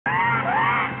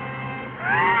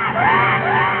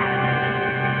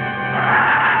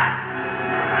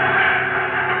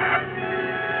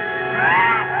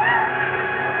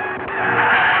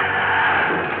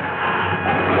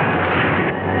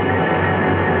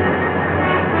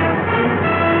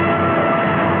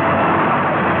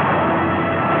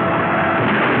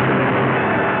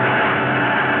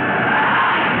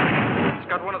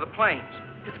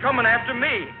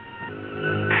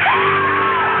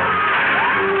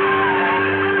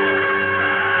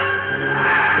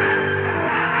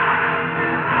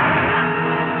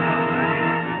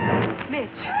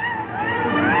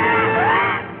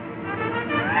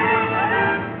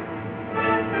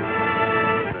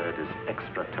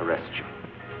arrest you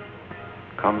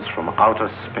comes from outer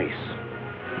space,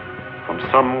 from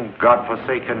some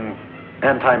godforsaken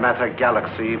antimatter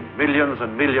galaxy millions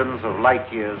and millions of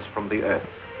light years from the Earth.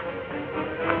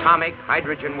 Atomic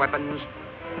hydrogen weapons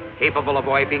capable of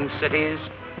wiping cities,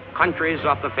 countries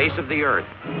off the face of the Earth,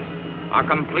 are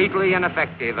completely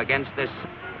ineffective against this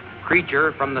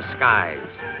creature from the skies.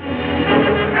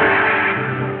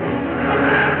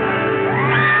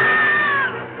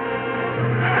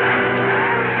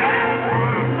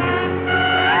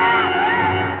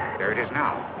 There it is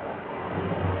now,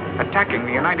 attacking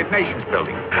the United Nations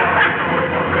building.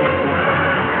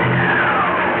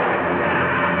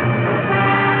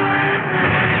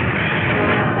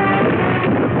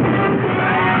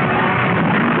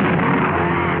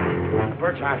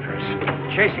 Birds after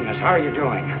us, chasing us. How are you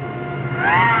doing?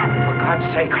 For God's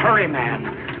sake, hurry, man.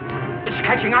 It's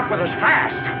catching up with us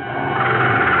fast.